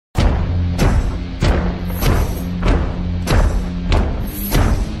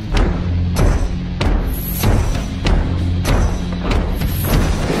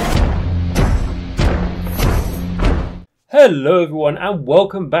Hello everyone and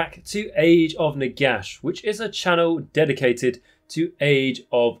welcome back to Age of Nagash, which is a channel dedicated to Age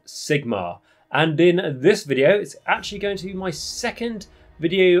of Sigmar. And in this video, it's actually going to be my second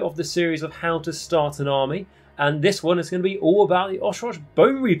video of the series of how to start an army. And this one is going to be all about the Ossiarch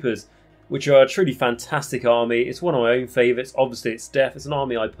Bonereapers, which are a truly fantastic army. It's one of my own favourites. Obviously it's Death. It's an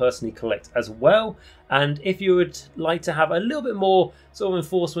army I personally collect as well. And if you would like to have a little bit more sort of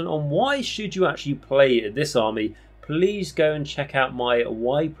enforcement on why should you actually play this army, please go and check out my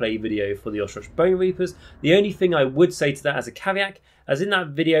why play video for the Ossiarch Bonereapers. The only thing I would say to that as a caveat, as in that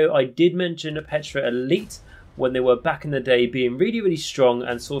video I did mention Petra Elite when they were back in the day being really strong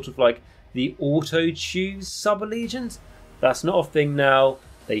and sort of like the auto-choose sub-allegiance. That's not a thing now.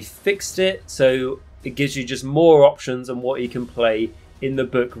 They fixed it, so it gives you just more options on what you can play in the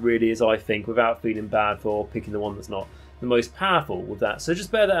book, really, as I think, without feeling bad for picking the one that's not the most powerful with that. So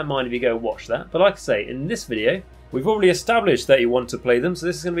just bear that in mind if you go watch that. But like I say, in this video, we've already established that you want to play them, so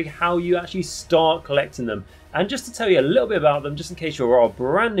this is going to be how you actually start collecting them. And just to tell you a little bit about them, just in case you're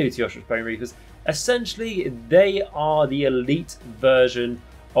brand new to Ossiarch Bonereapers, essentially they are the elite version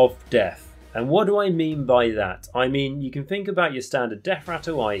of Death. And what do I mean by that? I mean, you can think about your standard Death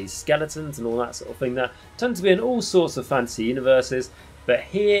Rattle, i.e. skeletons and all that sort of thing that tend to be in all sorts of fantasy universes, but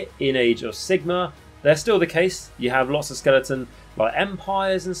here in Age of Sigmar, they're still the case. You have lots of skeleton like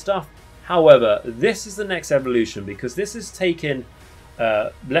empires and stuff. However, this is the next evolution because this is taking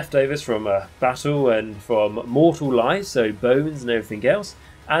leftovers from a battle and from mortal lives, so bones and everything else,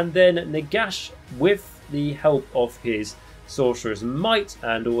 and then Nagash, with the help of his Sorcerer's Might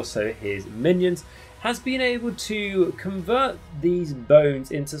and also his minions, has been able to convert these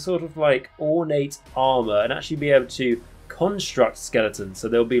bones into sort of like ornate armor and actually be able to construct skeletons. So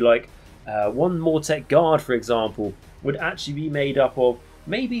there'll be like one Mortec guard, for example, would actually be made up of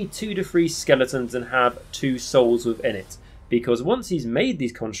maybe 2 to 3 skeletons and have 2 souls within it. Because once he's made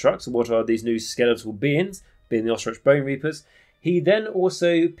these constructs, what are these new skeletal beings, being the Ossiarch Bonereapers, he then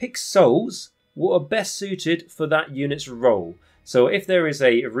also picks souls what are best suited for that unit's role. So if there is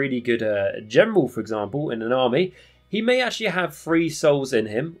a really good general, for example, in an army, he may actually have 3 souls in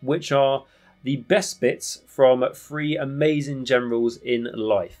him, which are the best bits from 3 amazing generals in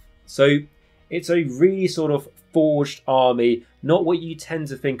life. So it's a really sort of forged army, not what you tend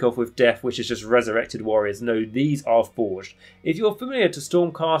to think of with Death, which is just resurrected warriors. No, these are forged. If you're familiar to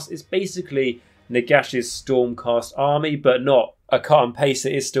Stormcast, it's basically Nagash's Stormcast army, but not a cut and paste.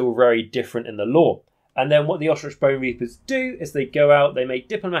 It is still very different in the lore. And then what the Ossiarch Bonereapers do is they go out, they make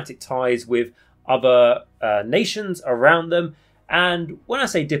diplomatic ties with other nations around them. And when I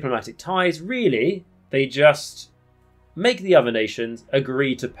say diplomatic ties, really, they just make the other nations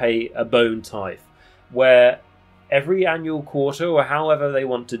agree to pay a Bone-Tithe, where every annual quarter, or however they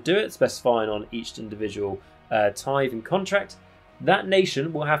want to do it, specifying on each individual tithe and contract, that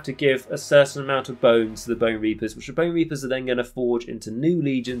nation will have to give a certain amount of bones to the Bonereapers, which the Bonereapers are then going to forge into new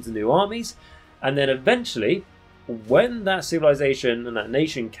legions and new armies. And then eventually, when that civilization and that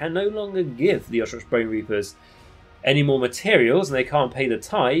nation can no longer give the Ossiarch Bonereapers any more materials and they can't pay the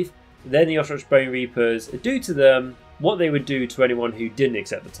tithe, then the Ossiarch Bonereapers do to them what they would do to anyone who didn't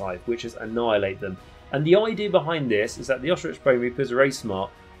accept the tithe, which is annihilate them. And the idea behind this is that the Ossiarch Bonereapers are very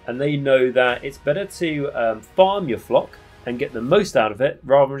smart, and they know that it's better to farm your flock and get the most out of it,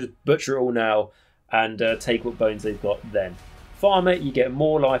 rather than just butcher it all now and take what bones they've got then. Farm it, you get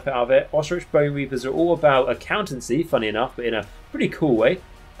more life out of it. Ossiarch Bonereapers are all about accountancy, funny enough, but in a pretty cool way,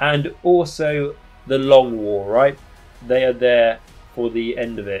 and also the long war, right? They are there for the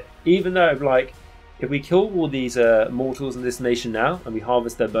end of it. Even though, like, if we kill all these mortals in this nation now and we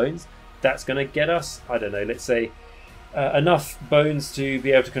harvest their bones, that's going to get us, I don't know, let's say enough bones to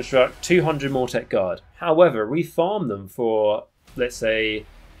be able to construct 200 Mortec Guard. However, we farm them for, let's say,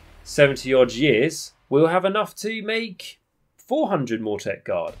 70 odd years, we'll have enough to make 400 Mortec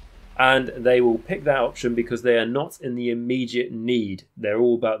Guard. And they will pick that option because they are not in the immediate need. They're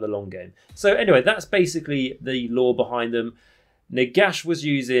all about the long game. So anyway, that's basically the lore behind them. Nagash was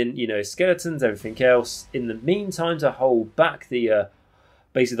using, you know, skeletons, everything else, in the meantime to hold back the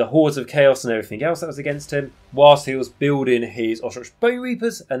basically the hordes of chaos and everything else that was against him, whilst he was building his Ossiarch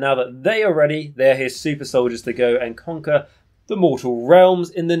Bonereapers. And now that they are ready, they're his super soldiers to go and conquer the mortal realms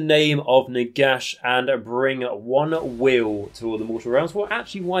in the name of Nagash and bring one will to all the mortal realms. Will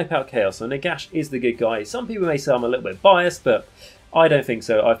actually wipe out chaos. So Nagash is the good guy. Some people may say I'm a little bit biased, but I don't think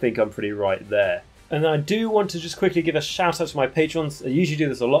so. I think I'm pretty right there. And I do want to just quickly give a shout out to my patrons. I usually do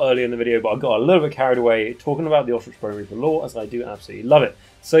this a lot earlier in the video, but I got a little bit carried away talking about the Ossiarch Bonereaper lore, as I do absolutely love it.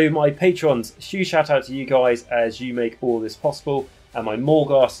 So my patrons, huge shout out to you guys as you make all this possible. And my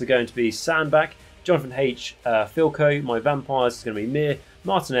Morgasts are going to be Sandback, Johnathan H, Filq, my vampires is going to be Mir,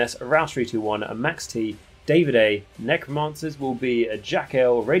 Martin S, Rouse321, and Max T, David A, Necromancers will be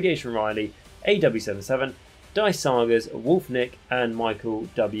Jacq.l, RadiationRiley, AW77, Dice Sagas, WolfNick, and Michal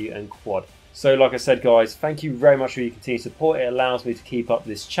W and Quad. So like I said guys, thank you very much for your continued support. It allows me to keep up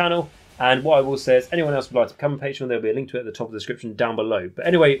this channel. And what I will say is, anyone else would like to become a patron, there'll be a link to it at the top of the description down below. But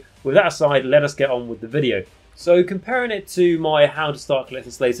anyway, with that aside, let us get on with the video. So comparing it to my How to Start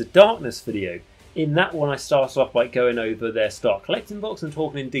Collecting Slaves of Darkness video, in that one I started off by going over their Start Collecting box and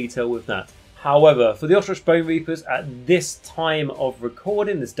talking in detail with that. However, for the Ossiarch Bonereapers, at this time of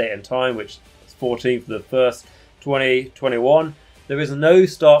recording, this date and time, which is 14th of the 1st, 2021, there is no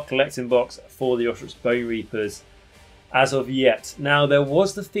Start Collecting box for the Ossiarch Bonereapers as of yet. Now, there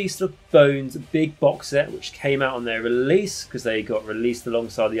was the Feast of Bones big box set which came out on their release, because they got released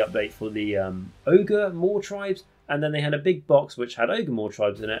alongside the update for the Ogre Moor Tribes, and then they had a big box which had Ogre Moor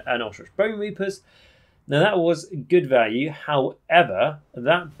Tribes in it and Ossiarch Bonereapers. Now that was good value, however,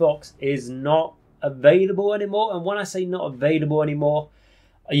 that box is not available anymore, and when I say not available anymore,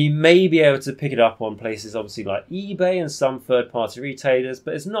 you may be able to pick it up on places obviously like eBay and some third-party retailers,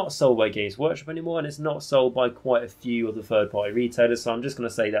 but it's not sold by Games Workshop anymore, and it's not sold by quite a few of the third-party retailers, so I'm just going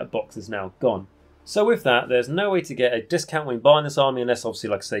to say that box is now gone. So with that, there's no way to get a discount when buying this army, unless obviously,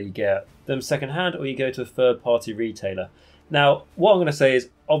 like I say, you get them second-hand or you go to a third-party retailer. Now, what I'm going to say is,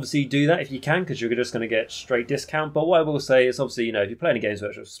 obviously do that if you can, because you're just going to get straight discount. But what I will say is, obviously, if you're playing a Games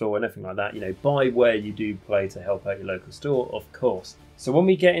Workshop store or anything like that, buy where you do play to help out your local store, of course. So when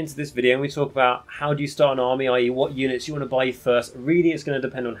we get into this video and we talk about how do you start an army, i.e. what units you want to buy first, really it's going to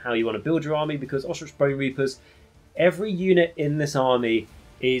depend on how you want to build your army, because Ossiarch Bonereapers, every unit in this army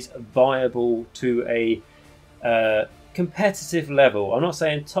is viable to a competitive level. I'm not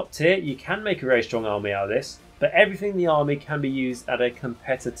saying top tier, you can make a very strong army out of this, but everything in the army can be used at a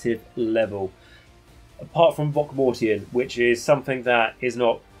competitive level. Apart from Vokmortian, which is something that is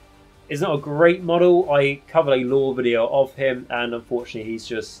not a great model. I covered a lore video of him, and unfortunately he's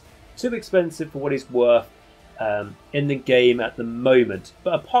just too expensive for what he's worth in the game at the moment.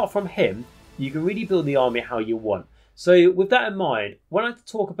 But apart from him, you can really build the army how you want. So with that in mind, when I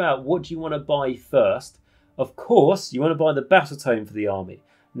talk about what do you want to buy first, of course you want to buy the battle tome for the army.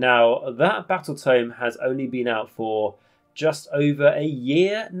 Now, that battle tome has only been out for just over a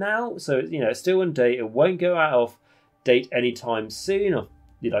year now, so it's still in date. It won't go out of date anytime soon, or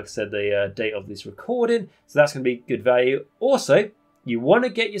like I said, the date of this recording, so that's going to be good value. Also, you want to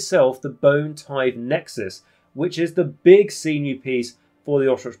get yourself the Bone-Tithe Nexus, which is the big scenery piece for the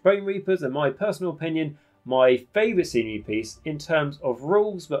Ossiarch Bonereapers, in my personal opinion, my favourite scenery piece in terms of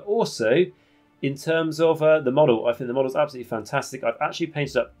rules, but also in terms of the model. I think the model is absolutely fantastic. I've actually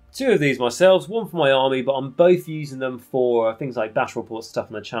painted up two of these myself, one for my army, but I'm both using them for things like battle reports, stuff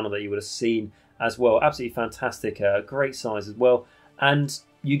on the channel that you would have seen as well. Absolutely fantastic, great size as well. And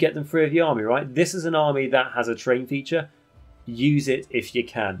you get them free of your army, right? This is an army that has a train feature. Use it if you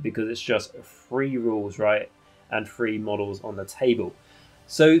can, because it's just free rules, right? And free models on the table.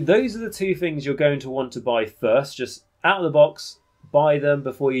 So those are the two things you're going to want to buy first. Just out of the box, buy them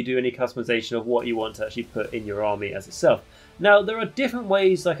before you do any customization of what you want to actually put in your army as itself. Now, there are different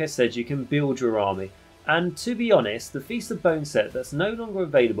ways, like I said, you can build your army. And to be honest, the Feast of Bones set that's no longer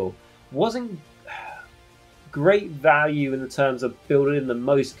available wasn't great value in the terms of building the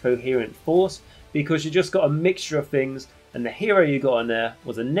most coherent force, because you just got a mixture of things, and the hero you got on there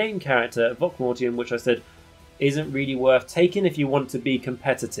was a named character, Vokmortian, which I said isn't really worth taking if you want to be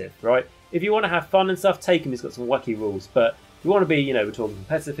competitive, right? If you want to have fun and stuff, take him. He's got some wacky rules, but if you want to be, we're talking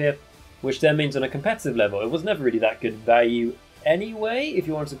competitive here, which then means on a competitive level, it was never really that good value anyway if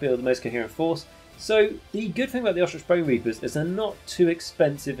you want to build the most coherent force. So the good thing about the Ossiarch Bonereapers is they're not too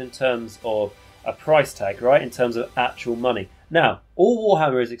expensive in terms of a price tag, right? In terms of actual money. Now, all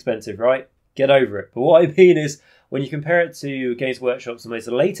Warhammer is expensive, right? Get over it. But what I mean is, when you compare it to Games Workshop's most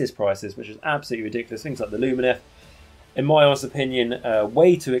latest prices, which is absolutely ridiculous, things like the Lumineth, in my honest opinion,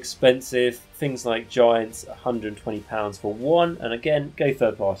 way too expensive. Things like Giants, £120 for one. And again, go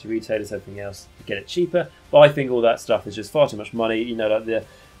third-party retailers, everything else, you get it cheaper. But I think all that stuff is just far too much money. Like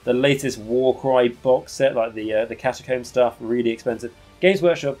the latest Warcry box set, like the Catacomb stuff, really expensive. Games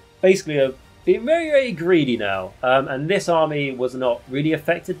Workshop basically are being very, very greedy now. And this army was not really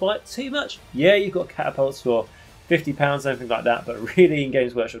affected by it too much. Yeah, you've got catapults for £50, anything like that, but really in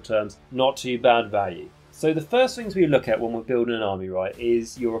Games Workshop terms, not too bad value. So the first things we look at when we're building an army, right,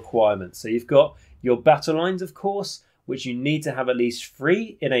 is your requirements. So you've got your battle lines, of course, which you need to have at least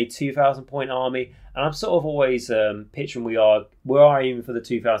 3 in a 2,000 point army. And I'm sort of always picturing we're aiming for the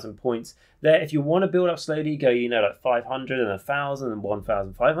 2,000 points. There, if you want to build up slowly, go, like 500 and 1,000 and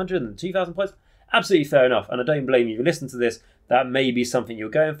 1,500 and 2,000 points. absolutely fair enough. And I don't blame you. If you listen to this, that may be something you're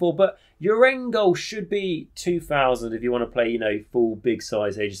going for. But your end goal should be 2,000 if you want to play, you know, full big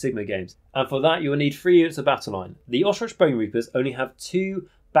size Age of Sigmar games. And for that, you'll need 3 units of battle line. The Ossiarch Bonereapers only have 2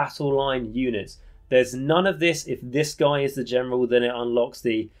 battle line units. There's none of this. If this guy is the general, then it unlocks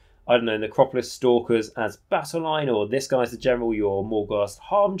the, I don't know, Necropolis Stalkers as battle line, or this guy's the general, your Morgast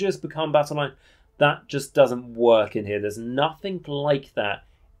Harbingers become battle line. That just doesn't work in here. There's nothing like that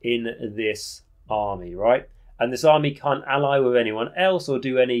in this army, right? And this army can't ally with anyone else or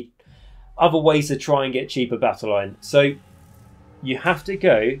do any other ways to try and get cheaper battle line. So you have to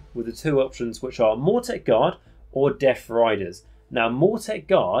go with the 2 options, which are Mortek Guard or Death Riders. Now, Mortek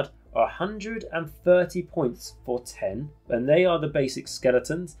Guard are 130 points for 10, and they are the basic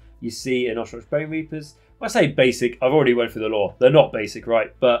skeletons you see in Ossiarch Bonereapers. When I say basic, I've already went through the lore. They're not basic,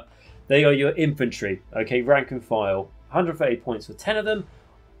 right? But they are your infantry, okay, rank and file. 130 points for 10 of them.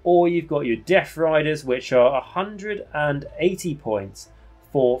 Or you've got your Death Riders, which are 180 points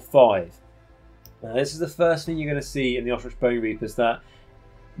for 5. Now, this is the first thing you're going to see in the Ossiarch Bonereapers, that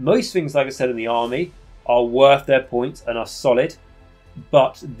most things, like I said, in the army are worth their points and are solid.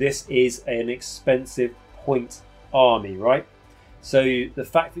 But this is an expensive point army, right? So the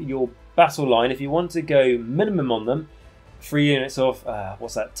fact that your battle line, if you want to go minimum on them, 3 units of,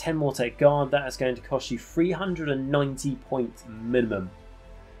 what's that, 10 Mortek Guard, that is going to cost you 390 points minimum.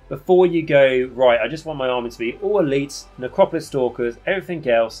 Before you go, right, I just want my army to be all elites, Necropolis Stalkers, everything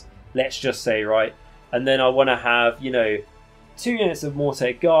else, let's just say, right? And then I want to have, you know, 2 units of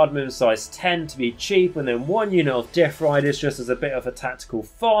Mortek Guard, minimum size 10 to be cheap, and then 1 unit of Death Riders just as a bit of a tactical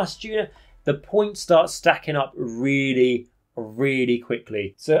fast unit. The points start stacking up really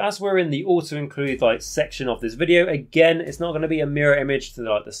quickly. So as we're in the auto-include like section of this video, again, it's not going to be a mirror image to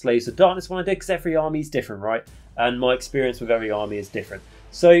like the Slaves of Darkness one I did, because every army is different, right? And my experience with every army is different.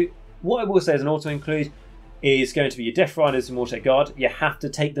 So what I will say as an auto-include is going to be your Death Riders and Mortek Guard. You have to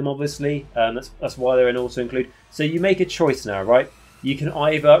take them, obviously. That's why they're an auto-include. So you make a choice now, right? You can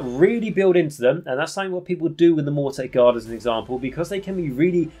either really build into them, and that's something what people do with the Mortek Guard as an example, because they can be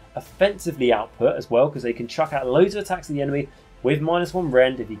really offensively output as well, because they can chuck out loads of attacks at the enemy with -1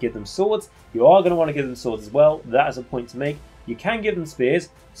 rend. If you give them swords, you are going to want to give them swords as well. That is a point to make. You can give them spears.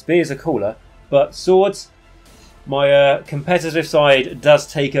 Spears are cooler, but swords, my competitive side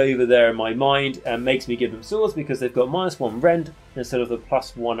does take over there in my mind and makes me give them swords because they've got -1 rend instead of the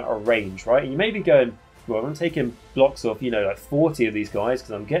 +1 range, right? And you may be going, well, I'm taking blocks off, you know, like 40 of these guys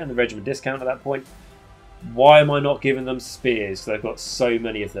because I'm getting the regiment discount at that point. Why am I not giving them spears? They've got so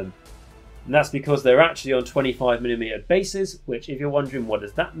many of them. And that's because they're actually on 25mm bases, which, if you're wondering what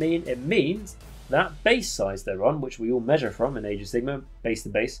does that mean, it means that base size they're on, which we all measure from in Age of Sigmar, base to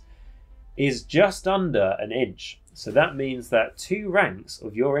base, is just under 1 inch. So that means that 2 ranks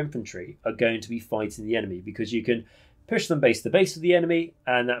of your infantry are going to be fighting the enemy, because you can push them base to base with the enemy,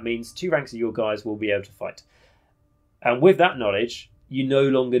 and that means 2 ranks of your guys will be able to fight. And with that knowledge, you no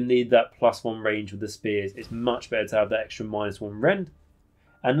longer need that +1 range with the spears. It's much better to have that extra -1 rend.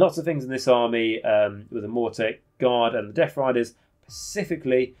 And lots of things in this army, with the Mortek Guard and the Death Riders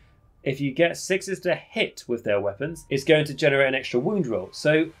specifically, if you get 6s to hit with their weapons, it's going to generate an extra wound roll.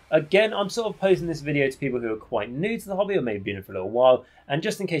 So again, I'm sort of posing this video to people who are quite new to the hobby or maybe been in it for a little while. And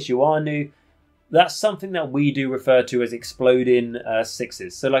just in case you are new, that's something that we do refer to as exploding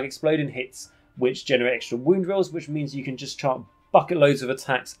 6s. So like exploding hits, which generate extra wound rolls, which means you can just chart bucket loads of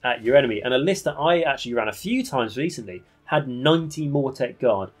attacks at your enemy. And a list that I actually ran a few times recently had 90 Mortek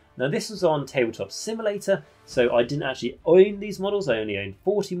Guard. Now this was on Tabletop Simulator, so I didn't actually own these models. I only owned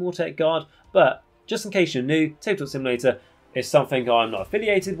 40 Mortek Guard, but just in case you're new, Tabletop Simulator is something I'm not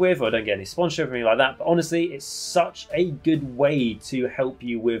affiliated with, or I don't get any sponsorship or anything like that, but honestly, it's such a good way to help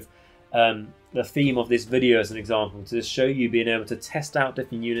you with the theme of this video as an example, to show you being able to test out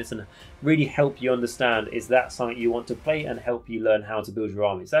different units and really help you understand, is that something you want to play, and help you learn how to build your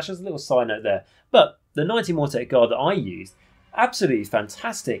armies. That's just a little side note there. But the 90 Mortek Guard that I used, absolutely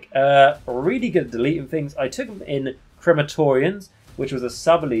fantastic. Really good at deleting things. I took them in Crematorians, which was a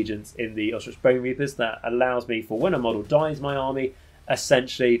sub-allegiance in the Ossiarch Bonereapers that allows me, for when a model dies my army,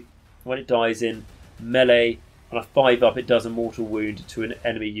 essentially, when it dies in melee, on a 5-up, it does a mortal wound to an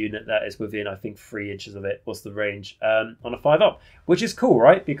enemy unit that is within, I think, 3 inches of it was the range on a 5-up, which is cool,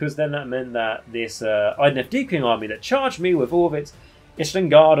 right? Because then that meant that this IDNF Deep King army that charged me with all of its Ishlan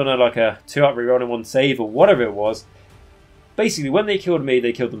Guard on like a 2-up reroll and 1 save or whatever it was, basically when they killed me,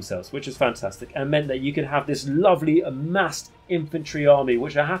 they killed themselves, which is fantastic, and meant that you could have this lovely amassed infantry army,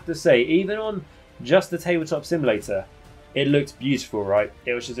 which I have to say, even on just the Tabletop Simulator, it looked beautiful, right?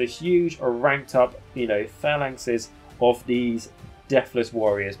 It was just a huge ranked up, you know, phalanxes of these Deathless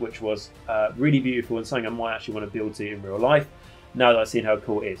Warriors, which was really beautiful and something I might actually want to build to in real life now that I've seen how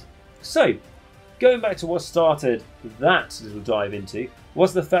cool it is. So, going back to what started that little dive into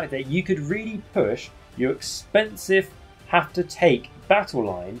was the fact that you could really push your expensive have-to-take battle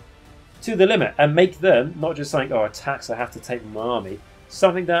line to the limit and make them not just saying, oh, attacks I have to take from my army,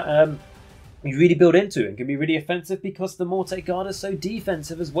 something that you really build into and can be really offensive because the Mortek Guard is so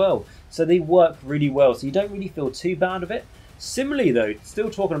defensive as well. So they work really well, so you don't really feel too bad of it. Similarly though, still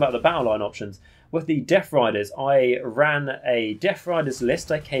talking about the battle line options, with the Death Riders, I ran a Death Riders list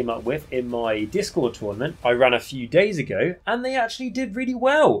I came up with in my Discord tournament I ran a few days ago, and they actually did really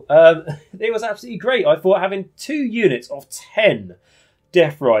well. It was absolutely great. I thought having 2 units of 10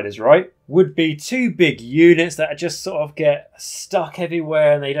 Death Riders, right, would be 2 big units that just sort of get stuck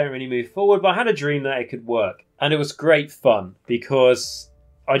everywhere and they don't really move forward, but I had a dream that it could work. And it was great fun because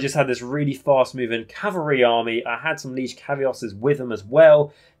I just had this really fast moving cavalry army. I had some Liege Caviosses with them as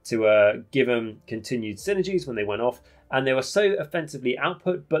well to give them continued synergies when they went off, and they were so offensively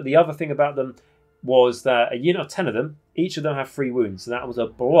output. But the other thing about them was that a unit of 10 of them, each of them have 3 wounds, so that was a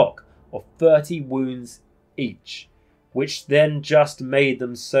block of 30 wounds each, which then just made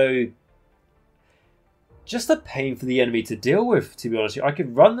them so just a pain for the enemy to deal with, to be honest. I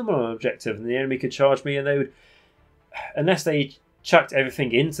could run them on an objective and the enemy could charge me, and they would, unless they chucked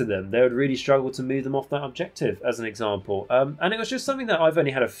everything into them, they would really struggle to move them off that objective, as an example. And it was just something that I've only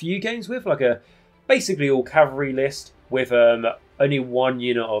had a few games with, like a basically all cavalry list with only 1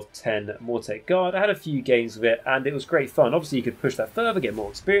 unit of 10 Mortek Guard. I had a few games with it and it was great fun. Obviously you could push that further, get more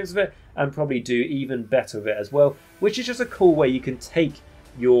experience with it, and probably do even better with it as well, which is just a cool way you can take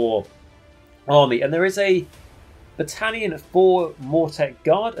your army. And there is a battalion for Mortek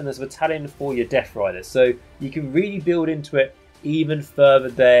Guard and there's a battalion for your Death Riders, so you can really build into it even further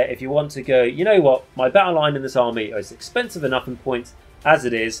there if you want to go, you know what, my battle line in this army is expensive enough in points as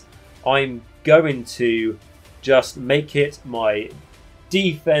it is. I'm going to just make it my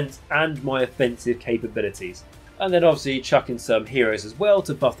defense and my offensive capabilities. And then obviously chuck in some heroes as well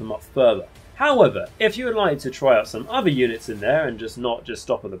to buff them up further. However, if you would like to try out some other units in there and just not just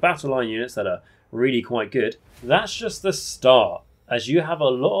stop at the battle line units that are really quite good, that's just the start, as you have a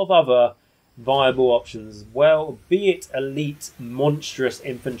lot of other viable options as well, be it elite monstrous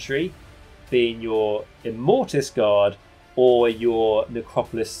infantry, being your Immortis Guard or your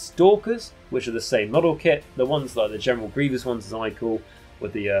Necropolis Stalkers, which are the same model kit, the ones like the General Grievous ones as I call,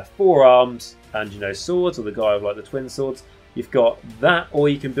 with the 4 arms and, you know, swords, or the guy with like the twin swords. You've got that, or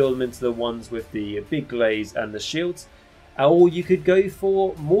you can build them into the ones with the big glaze and the shields, or you could go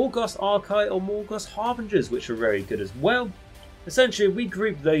for Morgast Archai or Morgast Harbingers, which are very good as well. Essentially, we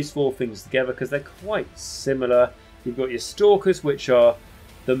group those 4 things together because they're quite similar. You've got your Stalkers, which are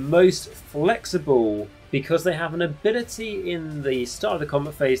the most flexible because they have an ability in the start of the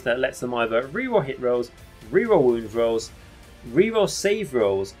combat phase that lets them either reroll hit rolls, reroll wound rolls, reroll save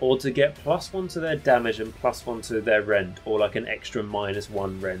rolls, or to get +1 to their damage and +1 to their rend, or like an extra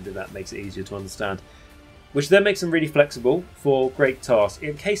 -1 rend, if that makes it easier to understand. Which then makes them really flexible for great tasks.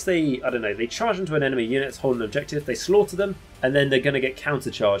 In case they, I don't know, they charge into an enemy unit that's holding an objective, they slaughter them, and then they're going to get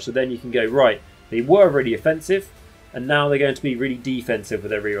countercharged. So then you can go, right, they were really offensive, and now they're going to be really defensive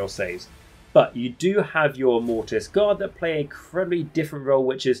with their reroll saves. But you do have your Mortis Guard that play an incredibly different role,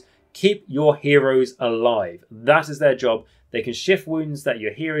 which is keep your heroes alive. That is their job. They can shift wounds that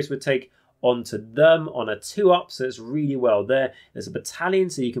your heroes would take onto them on a 2-up, so it's really well there. There's a battalion,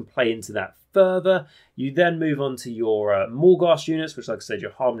 so you can play into that further. You then move on to your Morgast units, which, like I said,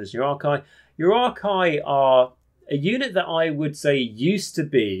 your Harbingers, your Archai. Your Archai are a unit that I would say used to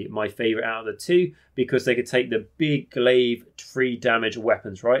be my favourite out of the 2 because they could take the big glaive 3 damage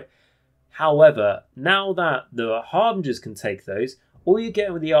weapons, right? However, now that the Harbingers can take those, all you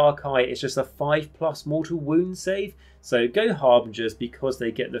get with the Archai is just a 5+ mortal wound save. So go Harbingers because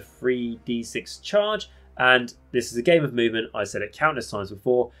they get the 3d6 charge, and this is a game of movement. I said it countless times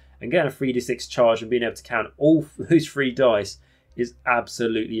before, and getting a 3d6 charge and being able to count all those 3 dice is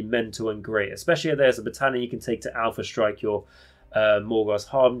absolutely mental and great, especially if there's a battalion you can take to alpha strike your Morgast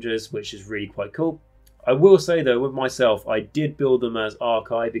Harbingers, which is really quite cool. I will say though, with myself, I did build them as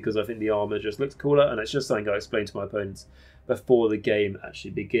Archai because I think the armour just looks cooler, and it's just something I explained to my opponents before the game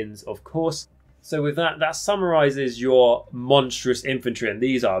actually begins, of course. So with that, that summarises your monstrous infantry, and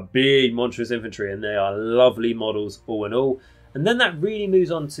these are big monstrous infantry, and they are lovely models all in all. And then that really moves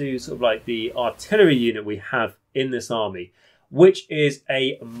on to sort of like the artillery unit we have in this army, which is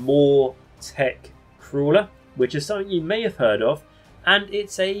a Mortek Crawler, which is something you may have heard of, and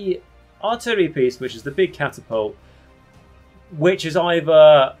it's a artillery piece, which is the big catapult, which is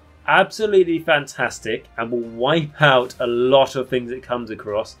either absolutely fantastic and will wipe out a lot of things it comes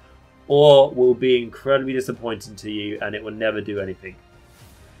across, or will be incredibly disappointing to you and it will never do anything.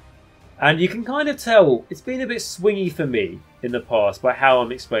 And you can kind of tell it's been a bit swingy for me in the past by how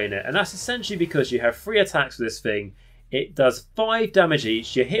I'm explaining it. And that's essentially because you have 3 attacks with this thing. It does 5 damage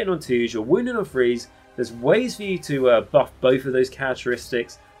each. You're hitting on 2s, you're wounding on 3s. There's ways for you to buff both of those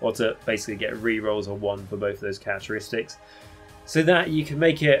characteristics, or to basically get rerolls on 1 for both of those characteristics, so that you can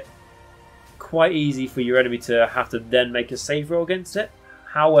make it quite easy for your enemy to have to then make a save roll against it.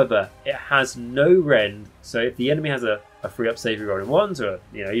 However, it has no rend, so if the enemy has a 3-up save roll in 1s, or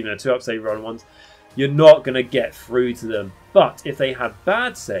even a 2-up save roll in 1s, you're not going to get through to them. But if they have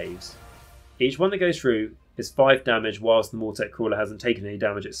bad saves, each one that goes through is 5 damage, whilst the Mortek Crawler hasn't taken any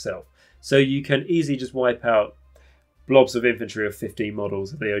damage itself. So you can easily just wipe out blobs of infantry of 15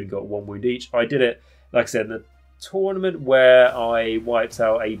 models if they only got 1 wound each. I did it, like I said, in the tournament where I wiped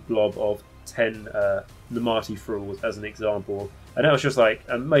out a blob of 10 Namati Thralls as an example. And that was just like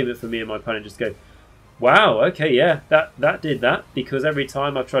a moment for me and my opponent just go, wow, okay, yeah, that did that, because every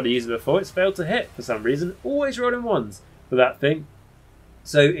time I've tried to use it before, it's failed to hit for some reason. Always rolling 1s for that thing.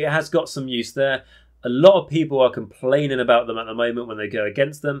 So it has got some use there. A lot of people are complaining about them at the moment when they go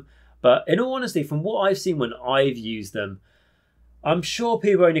against them. But in all honesty, from what I've seen when I've used them, I'm sure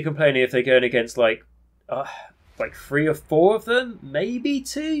people are only complaining if they're going against like 3 or 4 of them, maybe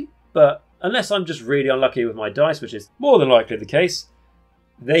 2. But unless I'm just really unlucky with my dice, which is more than likely the case,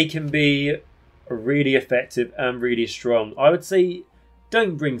 they can be really effective and really strong. I would say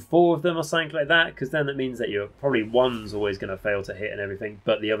don't bring 4 of them or something like that, because then that means that you're probably 1's always going to fail to hit and everything,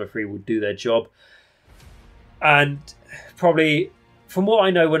 but the other 3 will do their job. And probably, from what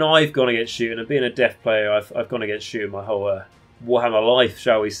I know, when I've gone against shooting, and being a deaf player, I've gone against shooting my whole Warhammer life,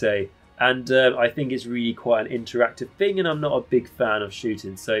 shall we say. And I think it's really quite an interactive thing, and I'm not a big fan of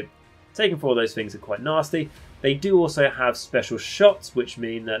shooting. So taking 4 of those things are quite nasty. They do also have special shots, which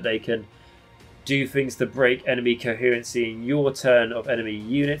mean that they can do things to break enemy coherency in your turn of enemy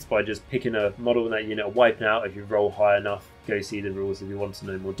units by just picking a model in that unit or wiping out. If you roll high enough, go see the rules if you want to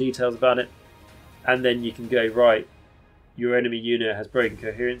know more details about it. And then you can go, right, your enemy unit has broken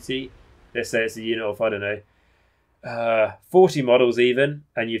coherency. Let's say it's a unit of, I don't know, 40 models even,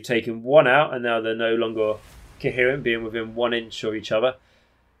 and you've taken 1 out, and now they're no longer coherent, being within 1 inch of each other.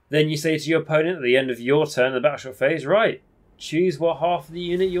 Then you say to your opponent at the end of your turn in the battleship phase, right, choose what half of the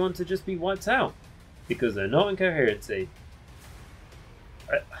unit you want to just be wiped out, because they're not in coherency.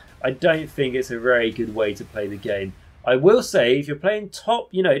 I don't think it's a very good way to play the game. I will say, if you're playing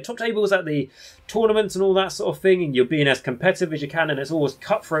top tables at the tournaments and all that sort of thing, and you're being as competitive as you can, and it's always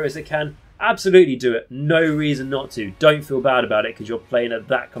cutthroat as it can, absolutely do it. No reason not to. Don't feel bad about it because you're playing at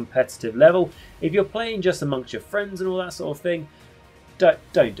that competitive level. If you're playing just amongst your friends and all that sort of thing,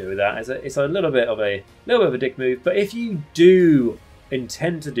 don't do that. It's a little bit of a dick move. But if you do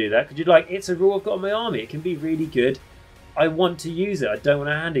intend to do that, because you're like, it's a rule I've got in my army, it can be really good, I want to use it, I don't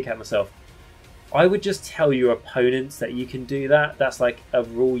want to handicap myself, I would just tell your opponents that you can do that. That's like a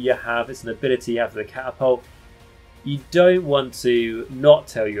rule you have. It's an ability you have for the catapult. You don't want to not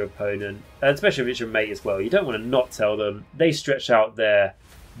tell your opponent, and especially if it's your mate as well, you don't want to not tell them. They stretch out their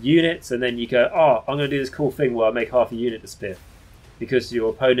units and then you go, oh, I'm going to do this cool thing where I make half a unit disappear. Because your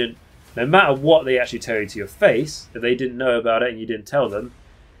opponent, no matter what they actually tell you to your face, if they didn't know about it and you didn't tell them,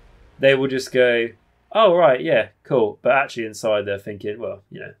 they will just go, oh, right, yeah, cool. But actually inside they're thinking, well,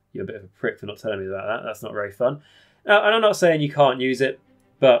 you're a bit of a prick for not telling me about that. That's not very fun. Now, and I'm not saying you can't use it,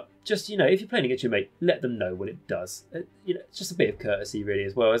 but just, if you're playing against your mate, let them know what it does. It's just a bit of courtesy really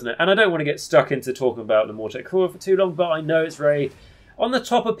as well, isn't it? And I don't want to get stuck into talking about the Mortek Crawler for too long, but I know it's very on the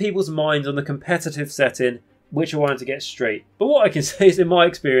top of people's minds on the competitive setting, which I wanted to get straight. But what I can say is, in my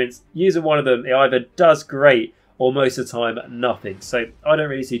experience, using one of them, it either does great or most of the time nothing. So I don't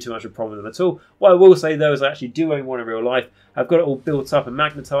really see too much of a problem with them at all. What I will say though is I actually do own one in real life. I've got it all built up and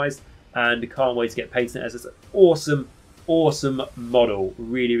magnetized, and can't wait to get painted as an awesome model.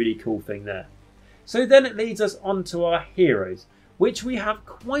 Really, really cool thing there. So then it leads us on to our heroes, which we have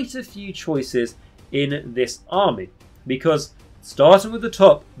quite a few choices in this army. Because starting with the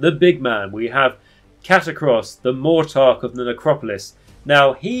top, the big man, we have Catacross, the Mortarch of the Necropolis.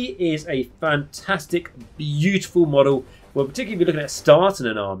 Now, he is a fantastic, beautiful model. Well, particularly if you're looking at starting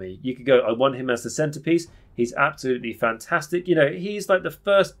an army, you could go, I want him as the centerpiece. He's absolutely fantastic. He's like the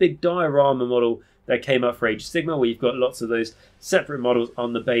first big diorama model that came up for Age of Sigmar, where you've got lots of those separate models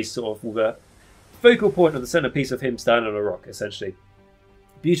on the base, sort of with a focal point on the centerpiece of him standing on a rock, essentially.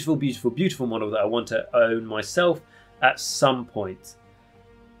 Beautiful, beautiful, beautiful model that I want to own myself at some point.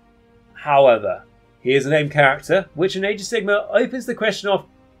 However, he is a named character, which in Age of Sigmar opens the question of,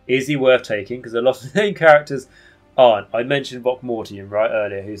 Is he worth taking? Because a lot of the name characters aren't. I mentioned Vokmortian right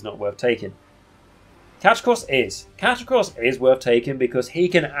earlier, who's not worth taking. Catacross is. Catacross is worth taking because he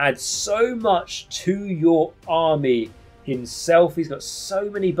can add so much to your army himself. He's got so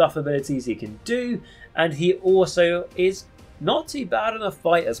many buff abilities he can do, and he also is not too bad in a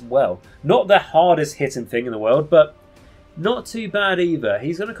fight as well. Not the hardest hitting thing in the world, but not too bad either.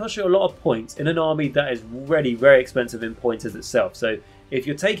 He's going to cost you a lot of points in an army that is already very expensive in points as itself. So if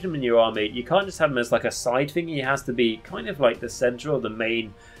you're taking him in your army, you can't just have him as like a side thing. He has to be kind of like the center or the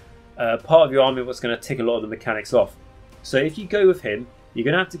main part of your army what's going to tick a lot of the mechanics off. So if you go with him, you're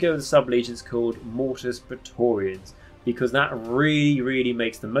going to have to go with the sub-legions called Morgasts Praetorians, because that really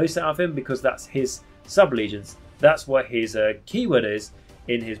makes the most out of him, because that's his sub-legions. That's what his keyword is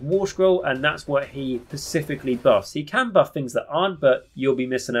in his war scroll, and that's what he specifically buffs. He can buff things that aren't, but you'll be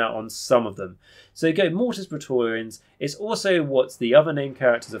missing out on some of them. So you go Morgasts Praetorians. It's also what the other name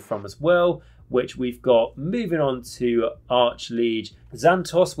characters are from as well, which we've got moving on to Archliege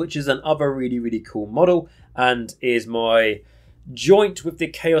Xantos, which is another really cool model, and is my joint with the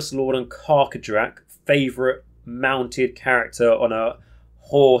Chaos Lord and Karkadrak favourite mounted character on a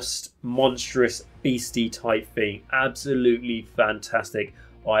horsed, monstrous, beastie type thing. Absolutely fantastic.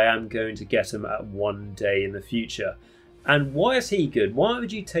 I am going to get him at one day in the future. And why is he good? Why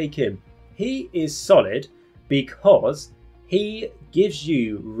would you take him? He is solid because he gives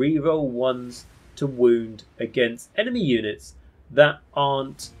you reroll ones to wound against enemy units that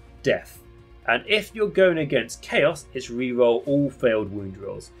aren't death. And if you're going against Chaos, it's reroll all failed wound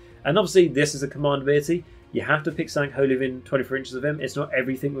rolls. And obviously this is a command ability. You have to pick something wholly within 24 inches of him. It's not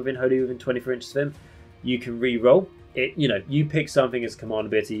everything wholly within 24 inches of him. You can re-roll it. You know, you pick something as a command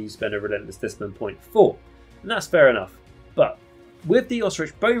ability, you spend a relentless discipline point for, and that's fair enough. But with the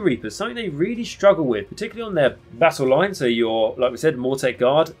Ossiarch Bonereapers, something they really struggle with, particularly on their battle line, so your, like we said, Mortek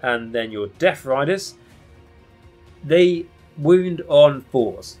Guard and then your Death Riders, they wound on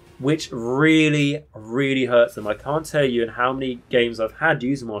 4s, which really hurts them. I can't tell you in how many games I've had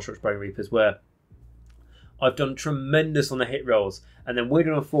using Ossiarch Bonereapers where I've done tremendous on the hit rolls, and then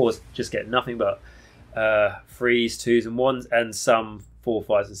wounded on 4s just get nothing but 3s, 2s and 1s, and some 4,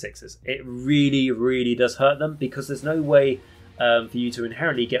 5s and 6s. It really does hurt them, because there's no way for you to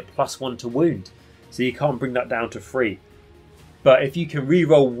inherently get +1 to wound. So you can't bring that down to 3. But if you can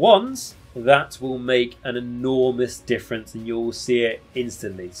re-roll 1s, that will make an enormous difference, and you'll see it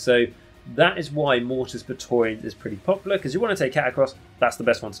instantly. So that is why Morgasts Praetorians is pretty popular, because you want to take Catacross, that's the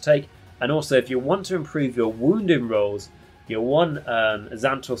best one to take. And also, if you want to improve your wounding rolls, your one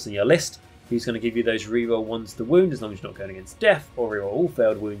Xantos in your list, who's going to give you those reroll ones to wound, as long as you're not going against death, or reroll all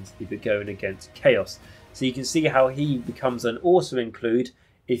failed wounds if you're going against chaos. So you can see how he becomes an also include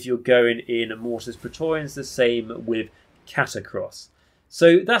if you're going in Morgasts Praetorians, the same with Catacross.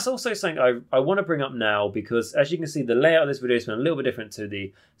 So that's also something I want to bring up now, because as you can see, the layout of this video has been a little bit different to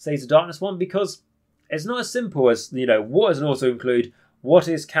the States of Darkness one, because it's not as simple as, you know, what is an auto include, what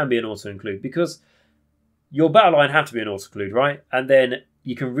can be an auto include, because your battle line have to be an auto include, right? And then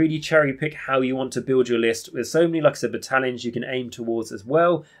you can really cherry pick how you want to build your list. There's so many, like I said, battalions you can aim towards as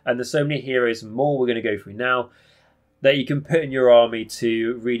well, and there's so many heroes and more we're going to go through now that you can put in your army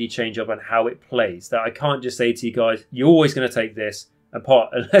to really change up on how it plays. That I can't just say to you guys, you're always going to take this apart,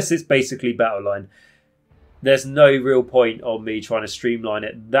 unless it's basically battle line. There's no real point of me trying to streamline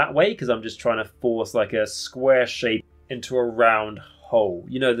it that way, because I'm just trying to force like a square shape into a round hole.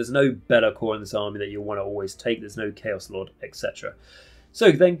 You know, there's no better core in this army that you want to always take. There's no Chaos Lord, etc.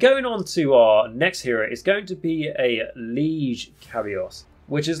 So then going on to our next hero is going to be a Liege Chaos,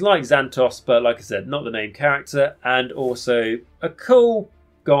 which is like Xantos, but like I said, not the name character, and also a cool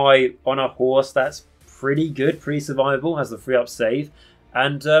guy on a horse that's pretty good, pretty survivable, has the 3-up save,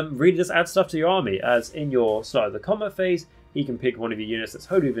 and really does add stuff to your army, as in your start of the combat phase, he can pick one of your units that's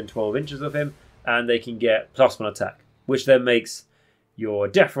wholly within 12 inches of him, and they can get +1 attack, which then makes your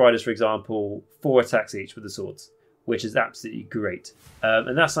Death Riders, for example, 4 attacks each with the swords, which is absolutely great.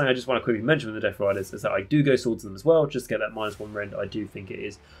 And that's something I just want to quickly mention with the Death Riders, is that I do go swords to them as well, just to get that -1 rend. I do think it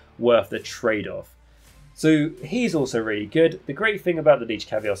is worth the trade-off. So he's also really good. The great thing about the Liege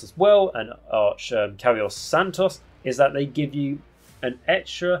Chaos as well, and Arch Chaos Santos, is that they give you an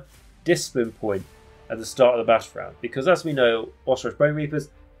extra discipline point at the start of the battle round. Because as we know, Ossiarch Bonereapers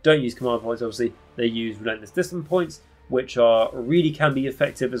don't use command points, obviously. They use relentless discipline points, which are really can be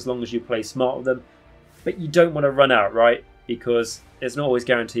effective as long as you play smart with them. But you don't want to run out, right? Because it's not always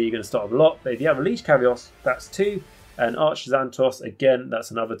guaranteed you're going to start with a lot. But if you have a Liege Chaos, that's 2. And Arch Xantos, again,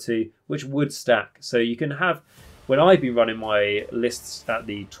 that's another 2, which would stack. So you can have, when I've been running my lists at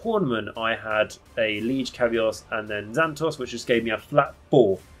the tournament, I had a Liege Chaos and then Xantos, which just gave me a flat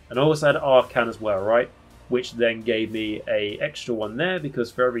 4 And I also had Arcan as well, right? Which then gave me a extra one there, because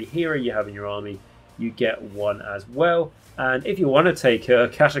for every hero you have in your army, you get one as well. And if you want to take a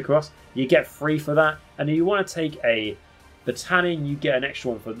Cash Across, you get 3 for that. And if you want to take a Battalion, you get an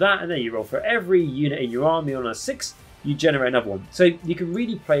extra one for that. And then you roll for every unit in your army on a 6, you generate another one. So you can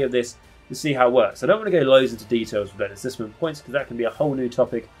really play with this to see how it works. I don't want to go loads into details with Relentless Discipline points, because that can be a whole new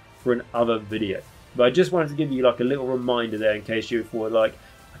topic for another video. But I just wanted to give you like a little reminder there in case you were like,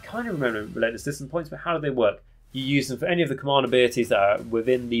 I kind of remember Relentless Discipline points, but how do they work? You use them for any of the command abilities that are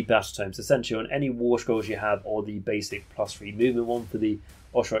within the battle tomes, essentially on any war scrolls you have, or the basic +3 movement one for the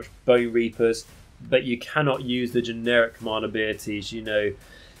Ossiarch Bonereapers. But you cannot use the generic command abilities, you know,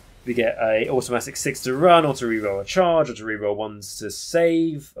 we get a automatic 6 to run, or to reroll a charge, or to reroll 1s to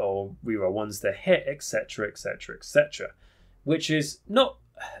save, or reroll 1s to hit, etc, etc, etc. Which is not,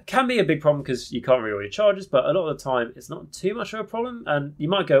 can be a big problem because you can't reroll your charges, but a lot of the time it's not too much of a problem. And you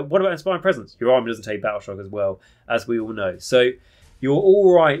might go, what about Inspiring Presence? Your army doesn't take Battle Shock as well, as we all know. So you're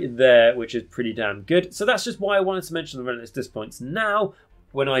all right there, which is pretty damn good. So that's just why I wanted to mention the Relentless Discipline points now,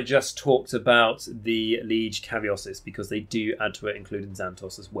 when I just talked about the Liege Caviosis, because they do add to it, including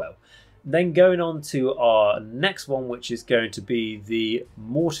Xantos as well. Then going on to our next one, which is going to be the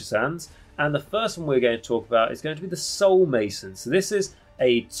Mortisans. And the first one we're going to talk about is going to be the Soul Mason. So this is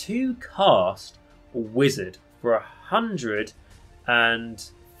a 2-cast wizard for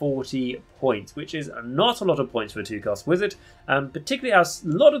 140 points, which is not a lot of points for a 2-cast wizard. Particularly as a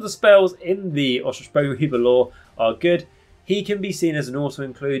lot of the spells in the Ossiarch Bonereaper lore are good. He can be seen as an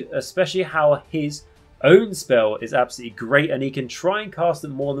auto-include, especially how his own spell is absolutely great, and he can try and cast it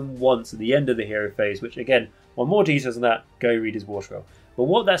more than once at the end of the hero phase, which again, want more details on that, go read his war scroll. But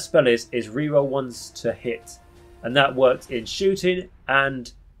what that spell is reroll 1s to hit, and that works in shooting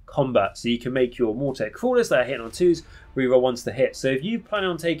and combat. So you can make your Mortek Crawlers that are hitting on 2s, reroll 1s to hit. So if you plan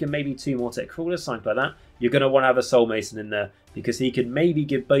on taking maybe 2 Mortek Crawlers, something like that, you're going to want to have a Soul Mason in there, because he can maybe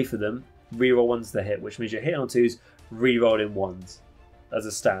give both of them reroll 1s to hit, which means you're hitting on 2s, rerolling 1s as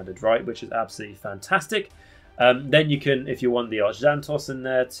a standard, right? Which is absolutely fantastic. Then you can, if you want the Archxantos in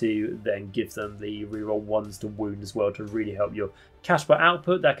there, to then give them the reroll 1s to wound as well, to really help your cash bar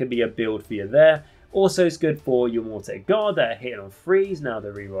output. That could be a build for you there. Also, it's good for your Mortek Guard that are hitting on 3s. Now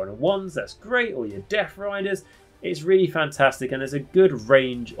they're rerolling 1s. That's great. Or your Death Riders. It's really fantastic, and there's a good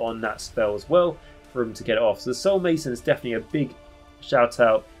range on that spell as well for them to get it off. So the Soul Mason is definitely a big shout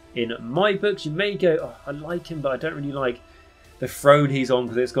out in my books. You may go, oh, I like him, but I don't really like the throne he's on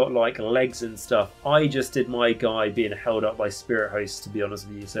because it's got like legs and stuff. I just did my guy being held up by Spirit Hosts, to be honest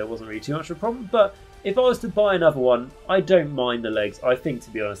with you, so it wasn't really too much of a problem. But if I was to buy another one, I don't mind the legs. I think, to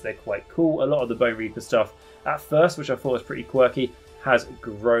be honest, they're quite cool. A lot of the Bonereaper stuff at first, which I thought was pretty quirky, has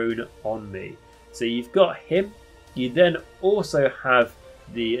grown on me. So you've got him. You then also have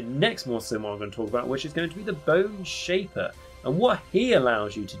the next monster I'm going to talk about, which is going to be the Bone Shaper. And what he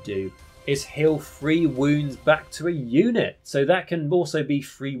allows you to do is heal 3 wounds back to a unit. So that can also be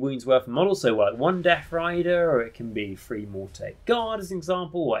 3 wounds worth of models. So like 1 Death Rider, or it can be 3 Mortek Guard as an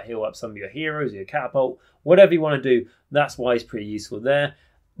example, or heal up some of your heroes, your catapult, whatever you want to do. That's why it's pretty useful there.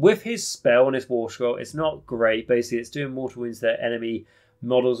 With his spell on his war scroll, it's not great. Basically, it's doing mortal wounds to enemy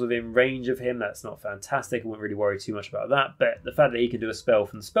models within range of him. That's not fantastic. I wouldn't really worry too much about that. But the fact that he can do a spell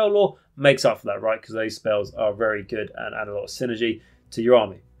from the spell lore makes up for that, right? Because those spells are very good and add a lot of synergy to your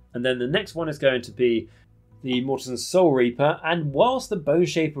army. And then the next one is going to be the Mortisan Soul Reaper. And whilst the Bone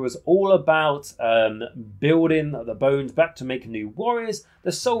Shaper was all about building the bones back to make new warriors,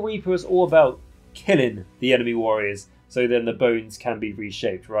 the Soul Reaper is all about killing the enemy warriors, so then the bones can be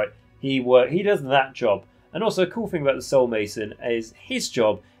reshaped, right? He does that job. And also, a cool thing about the Soul Mason is his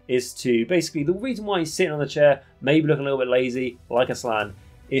job is to basically, the reason why he's sitting on the chair, maybe looking a little bit lazy, like a slan,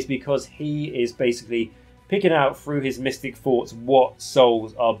 is because he is basically picking out through his mystic thoughts what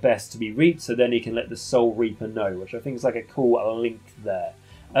souls are best to be reaped, so then he can let the Soul Reaper know, which I think is like a cool link there.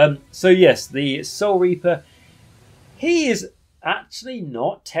 So yes, the Soul Reaper, he is actually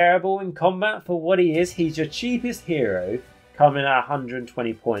not terrible in combat for what he is. He's your cheapest hero, coming at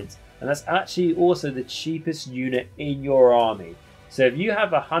 120 points. And that's actually also the cheapest unit in your army. So if you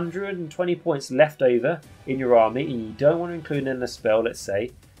have 120 points left over in your army and you don't want to include him in the spell, let's say,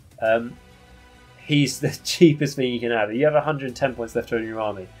 he's the cheapest thing you can have. If you have 110 points left over in your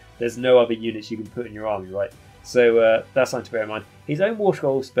army, there's no other units you can put in your army, right? So that's something to bear in mind. His own War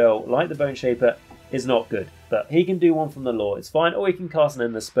Scroll spell, like the Bone Shaper, is not good. But he can do one from the lore, it's fine. Or he can cast an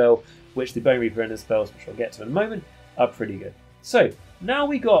Endless spell, which the Bonereaper Endless spells, which I'll get to in a moment, are pretty good. So, now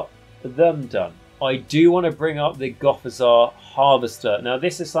we got them done. I do want to bring up the Gothizzar Harvester. Now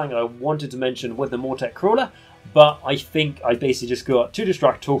this is something I wanted to mention with the Mortek Crawler. But I think I basically just got to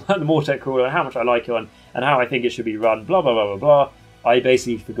Distractal and the Mortek Crawler and how much I like it and how I think it should be run, blah, blah, blah, blah, blah. I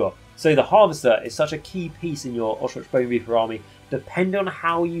basically forgot. So the Harvester is such a key piece in your Ossiarch Bonereaper army, depending on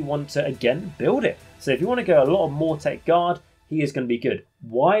how you want to, again, build it. So if you want to go a lot of Mortek Guard, he is going to be good.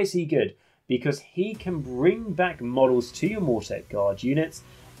 Why is he good? Because he can bring back models to your Mortek Guard units,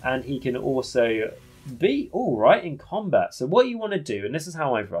 and he can also be alright in combat. So what you want to do, and this is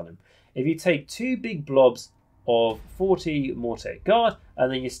how I've run him, if you take 2 big blobs of 40 Mortek Guard,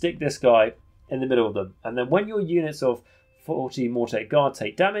 and then you stick this guy in the middle of them, and then when your units of 40 Mortek Guard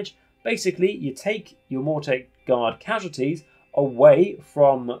take damage, basically you take your Mortek Guard casualties away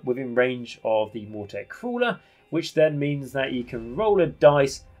from within range of the Mortek Crawler, which then means that you can roll a